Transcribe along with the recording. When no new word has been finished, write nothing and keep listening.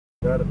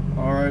Got it.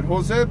 All right,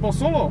 Jose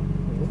Bosolo.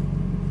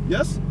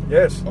 Yes?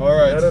 Yes. All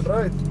right. Got it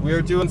right. We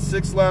are doing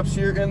 6 laps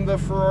here in the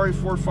Ferrari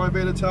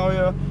 458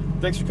 Italia.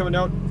 Thanks for coming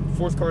out.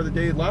 4th car of the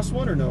day. Last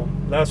one or no?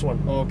 Last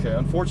one. Okay,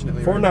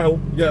 unfortunately. For right? now.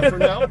 Yeah, for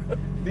now.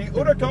 The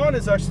Huracan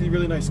is actually a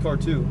really nice car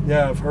too.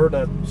 Yeah, I've heard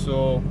that.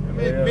 So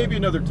maybe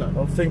another time.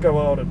 I'll think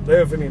about it,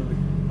 definitely.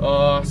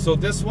 So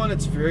this one,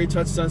 it's very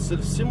touch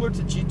sensitive, similar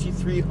to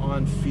GT3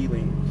 on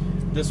feeling.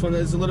 This one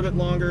is a little bit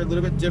longer, a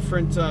little bit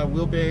different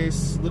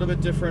wheelbase, a little bit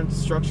different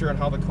structure on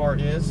how the car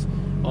is.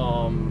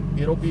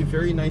 It'll be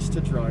very nice to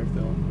drive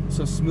though.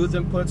 So smooth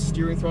inputs,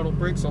 steering, throttle,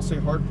 brakes. I'll say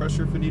hard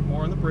pressure if we need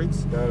more on the brakes.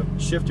 Got it.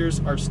 Shifters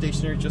are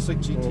stationary, just like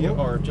GT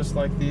or just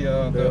like the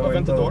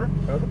Aventador.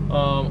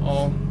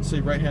 I'll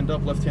say right hand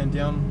up, left hand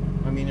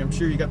down. I mean, I'm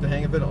sure you got the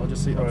hang of it. I'll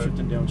just say upshift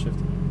and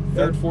downshift.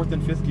 Third, fourth,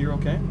 and fifth gear,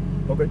 okay?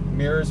 Okay.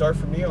 Mirrors are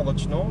for me, I'll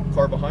let you know.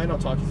 Car behind, I'll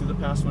talk you through the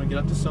past when I get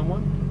up to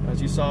someone.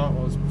 As you saw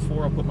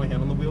before, I'll put my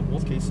hand on the wheel,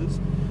 both cases.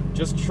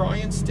 Just try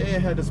and stay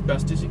ahead as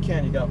best as you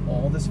can. You got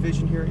all this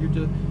vision here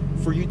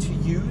for you to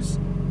use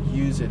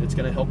it. It's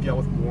going to help you out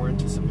with more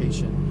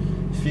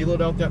anticipation. Feel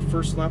it out that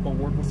first lap. I'll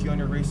work with you on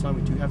your race time.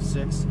 We do have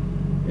 6.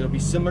 It'll be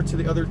similar to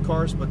the other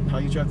cars, but how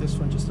you drive this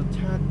one, just a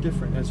tad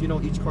different. As you know,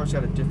 each car's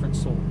got a different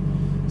soul.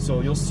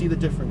 So you'll see the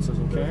differences,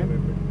 okay?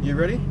 Definitely. You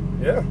ready?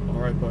 Yeah. All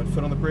right, bud.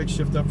 Foot on the brake,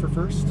 shift up for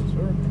first. Yes,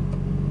 sir.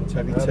 Let's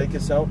have you take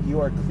us out. You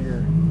are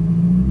clear.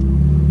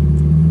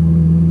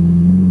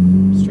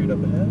 Straight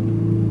up ahead.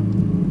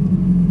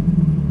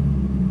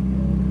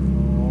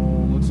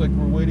 Oh, looks like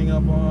we're waiting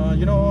up on,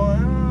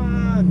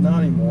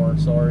 not anymore,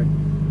 sorry.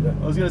 Yeah.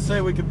 I was going to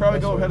say we could probably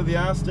go ahead of the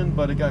Aston,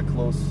 but it got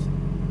close.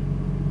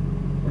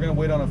 We're going to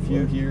wait on a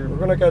few here. We're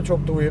going to catch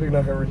up to it in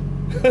a hurry.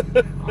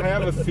 I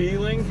have a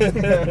feeling.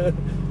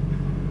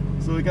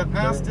 So we got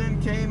Aston,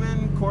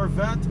 Cayman,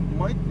 Corvette,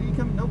 might be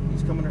coming, nope,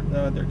 he's coming,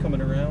 they're coming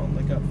around.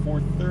 They got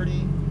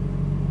 430.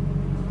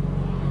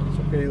 It's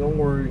okay, don't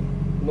worry.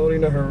 Not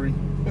in a hurry.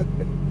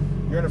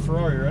 You're in a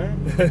Ferrari, right?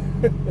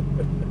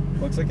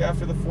 Looks like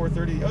after the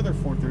 430, the other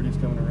 430 is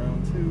coming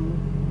around too.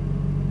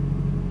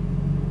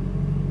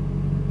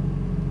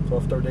 So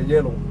after the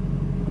yellow.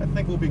 I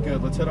think we'll be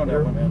good. Let's head on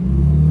that one, man.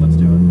 Let's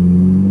do it.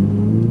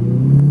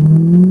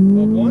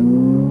 Up one.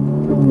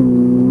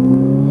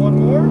 One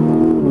more.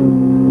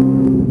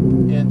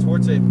 And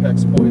towards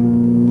apex point.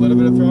 A little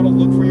bit of throttle.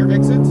 Look for your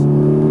exits.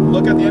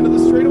 Look at the end of the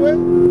straightaway.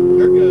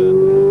 You're good.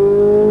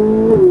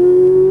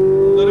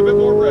 A little bit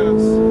more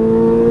revs.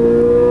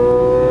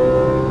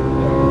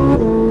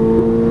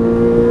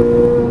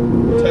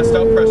 Test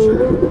out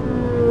pressure.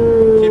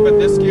 Keep it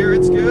this gear.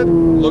 It's good.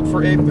 Look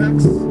for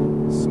apex.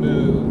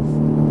 Smooth.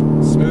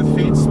 Smooth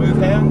feet, smooth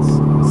hands.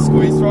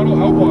 Squeeze throttle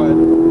out wide.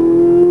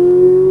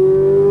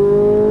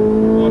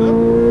 One up.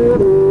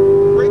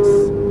 Brakes.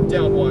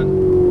 Down one.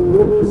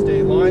 Stay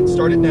in line.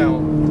 Start it now.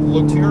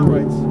 Look to your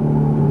right.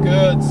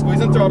 Good. Squeeze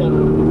and throttle.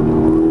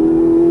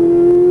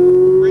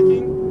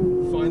 Braking.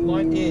 Fine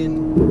line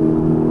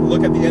in.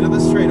 Look at the end of the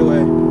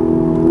straightaway.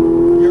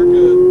 You're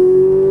good.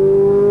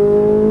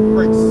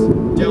 Brakes.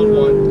 Down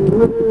one.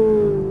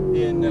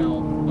 In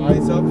now.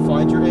 Eyes up.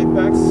 Find your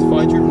apex.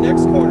 Find your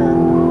next corner.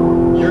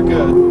 You're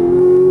good.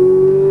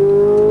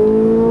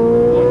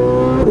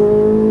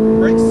 One.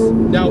 Brakes.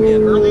 Now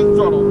in. Early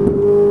throttle.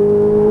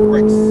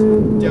 Brakes.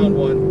 Down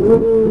one.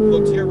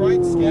 Look to your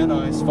right. Scan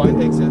eyes.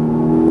 Find exit.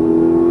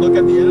 Look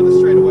at the end of the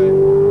straightaway.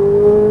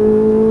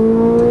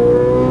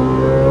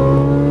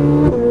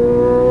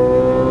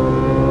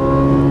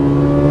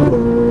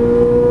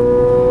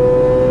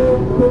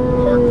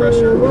 Hard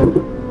pressure.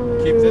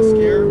 Keep this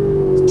gear.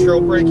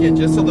 Trail brake in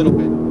just a little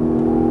bit.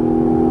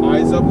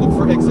 Eyes up. Look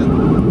for exit.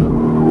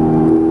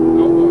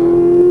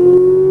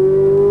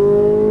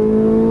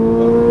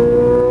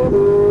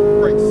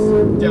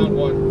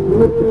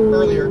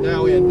 Earlier,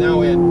 now in,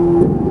 now in.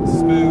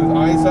 Smooth,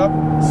 eyes up,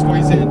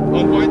 squeeze in.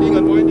 Unwinding,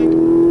 unwinding.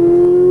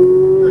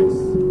 Brakes.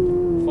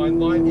 Fine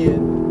line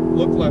in.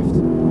 Look left.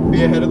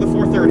 Be ahead of the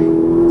 430.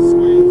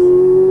 Squeeze.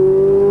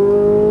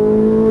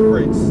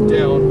 Brakes.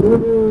 Down.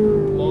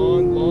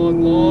 Long,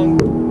 long, long.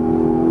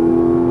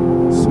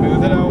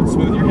 Smooth it out.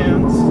 Smooth your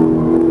hands.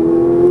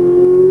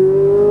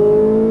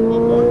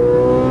 Up one.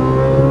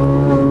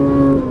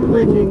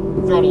 Braking.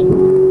 Throttle.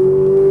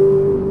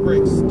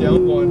 Brakes.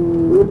 Down one.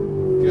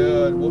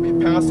 Good. We'll be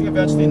passing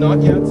eventually,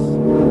 not yet.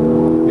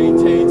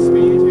 Maintain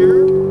speed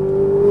here.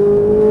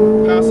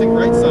 Passing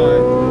right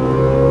side.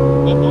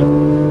 Up one.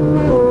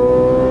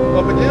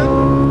 Up again.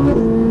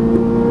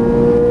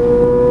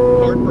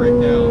 Hard brake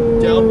now.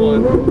 Down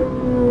one.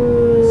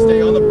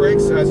 Stay on the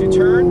brakes as you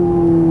turn.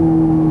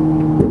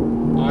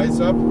 Eyes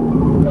up.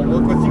 I'll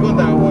work with you on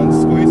that one.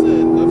 Squeeze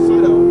in. Left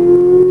side out.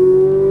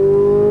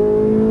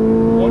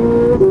 One.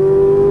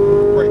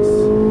 Brakes.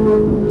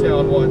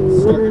 Down one.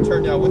 Start your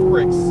turn now with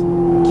brakes.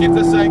 Keep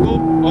this angle,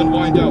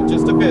 unwind out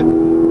just a bit.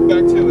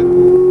 Back to it.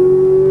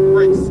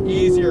 Brakes,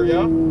 easier,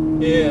 yeah?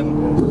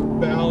 In,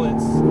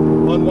 balance,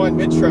 unwind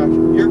mid-track.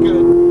 You're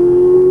good.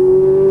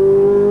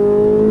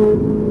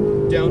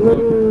 Down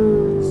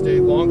one. Stay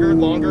longer,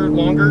 longer,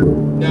 longer.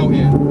 Now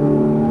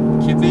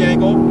in. Keep the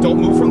angle, don't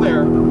move from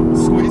there.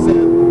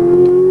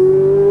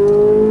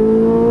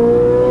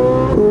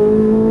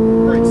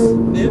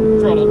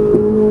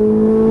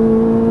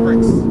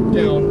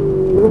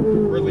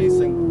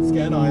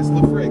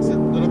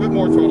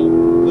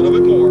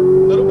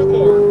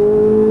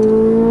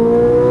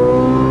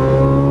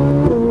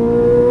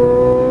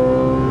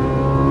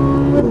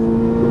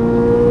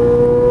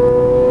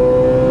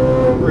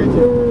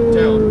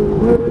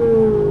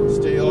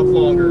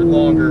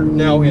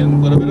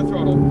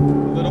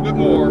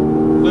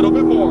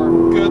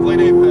 of late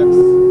apex.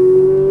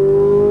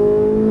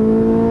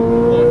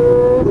 One.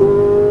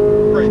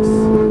 Brakes.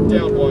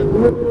 Down one.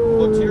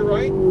 Look to your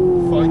right.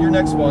 Find your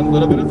next one.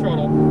 Little bit of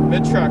throttle.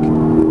 Mid-track. Back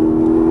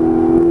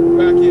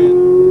in.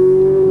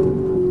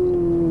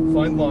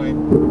 Find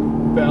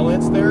line.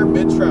 Balance there.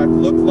 Mid-track.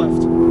 Look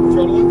left.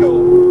 Throttle and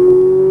go.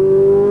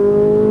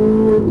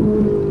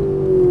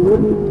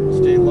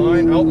 Stay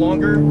line. Out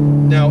longer.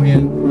 Now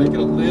in. Make it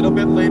a little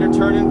bit later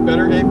turning.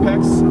 Better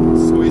apex.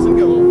 Squeeze and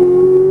go.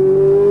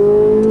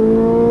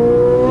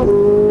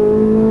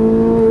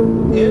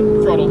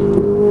 In. Throttle.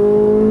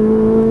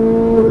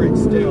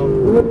 Brakes down.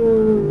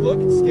 Look.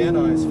 Scan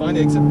eyes. Find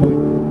exit point.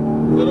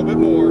 A little bit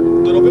more. A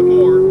little bit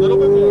more. A little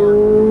bit more.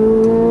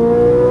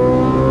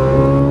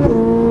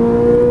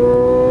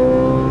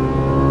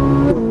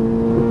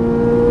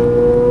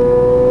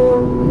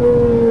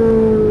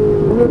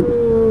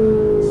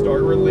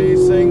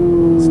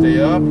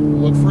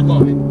 Look for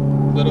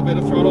line. Little bit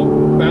of throttle.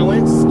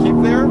 Balance.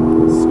 Keep there.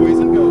 Squeeze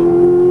and go.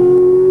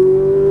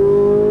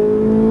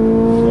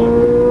 One.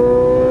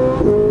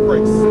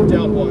 Brakes.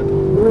 Down one.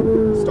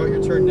 Start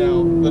your turn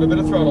now. Little bit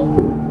of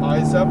throttle.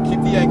 Eyes up.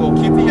 Keep the angle.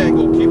 Keep the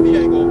angle. Keep the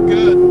angle.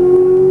 Good.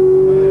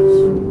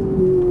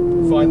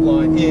 Nice. Find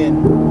line.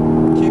 In.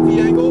 Keep the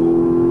angle.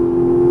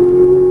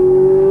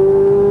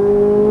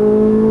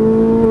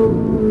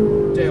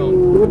 Down.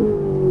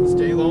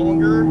 Stay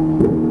longer.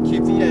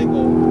 Keep the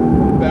angle.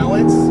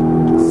 Balance,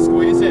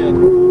 squeeze in.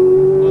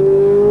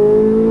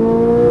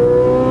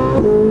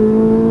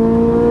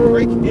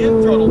 Brake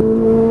in, throttle.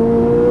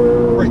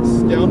 Brakes,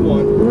 down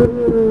one.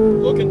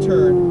 Look and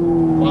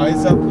turn.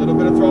 Eyes up, little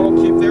bit of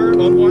throttle. Keep there,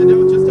 unwind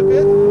out just a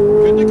bit.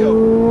 Good to go.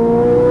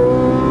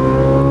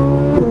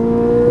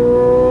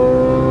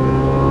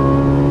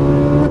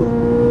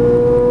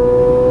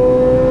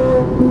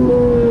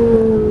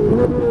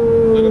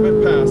 Little bit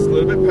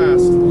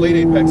past, late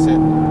apex in.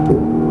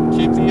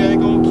 Keep the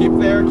angle, keep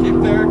there,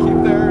 keep there,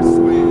 keep there,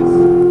 squeeze.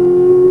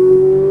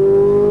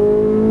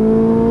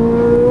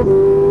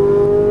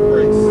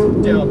 Brakes,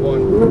 down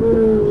one.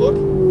 Look,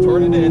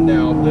 turn it in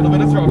now. Little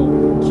bit of throttle.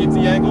 Keep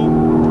the angle,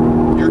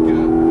 you're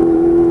good.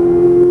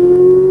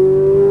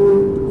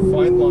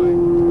 Find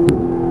line,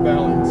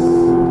 balance.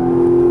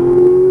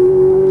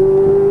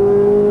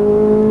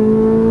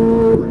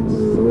 Brakes.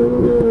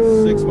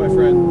 6, my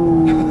friend.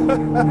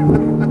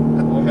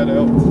 I'll head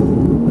out.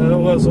 That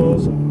was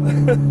awesome.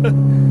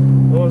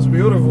 That was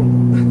beautiful.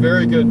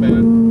 Very good,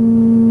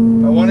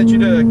 man. I wanted you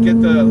to get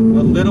a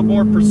little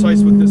more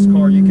precise with this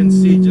car. You can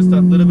see just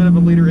a little bit of a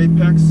later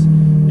apex.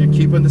 You're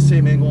keeping the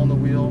same angle on the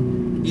wheel.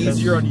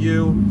 Easier on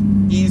you.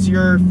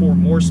 Easier for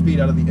more speed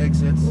out of the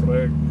exits.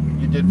 Correct.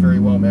 You did very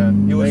well,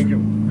 man. It was Thank you.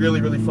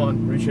 really, really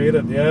fun. Appreciate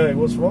it. Yeah, it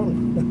was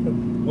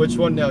fun. Which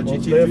one now,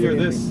 Most GT3 or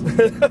this?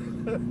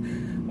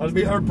 I'll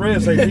be hard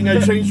pressed. I think I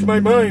changed my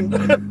mind.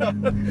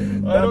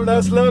 That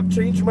last lap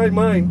changed my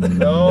mind.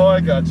 Oh, I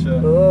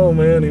gotcha. Oh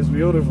man, it's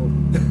beautiful.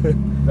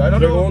 I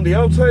don't know. On the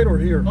outside or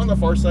here? On the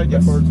far side,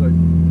 yes. The far side.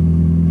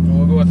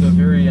 We'll go at the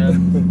very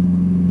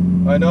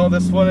end. I know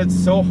this one, it's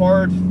so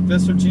hard.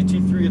 This or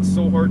GT3, it's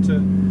so hard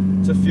to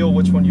feel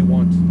which one you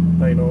want.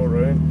 I know,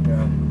 right?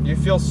 Yeah. You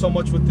feel so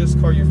much with this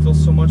car, you feel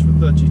so much with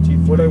the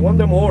GT3. Well, I want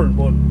them all,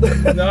 but...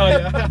 No,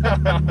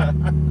 yeah.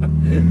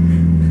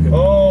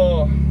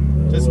 Oh,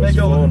 just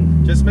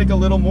make a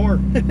little more.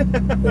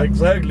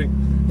 Exactly.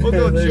 We'll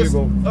go there just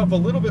you go. up a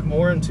little bit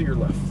more and to your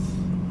left.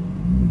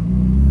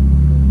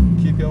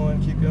 Keep going,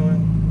 keep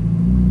going.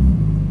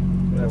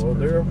 That's well,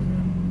 there.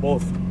 perfect.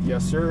 Both.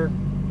 Yes, sir.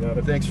 Got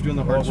it. Thanks for doing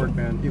the hard Awesome. work,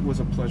 man. It was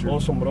a pleasure.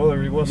 Awesome,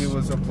 brother. It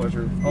was a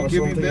pleasure. I'll was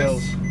give you something this.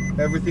 else.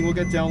 Everything will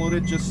get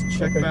downloaded. Just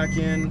check Okay. back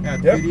in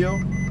at Yep. video.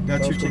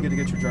 That's Sounds your good. ticket to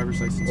get your driver's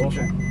license.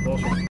 Okay. Awesome. Awesome.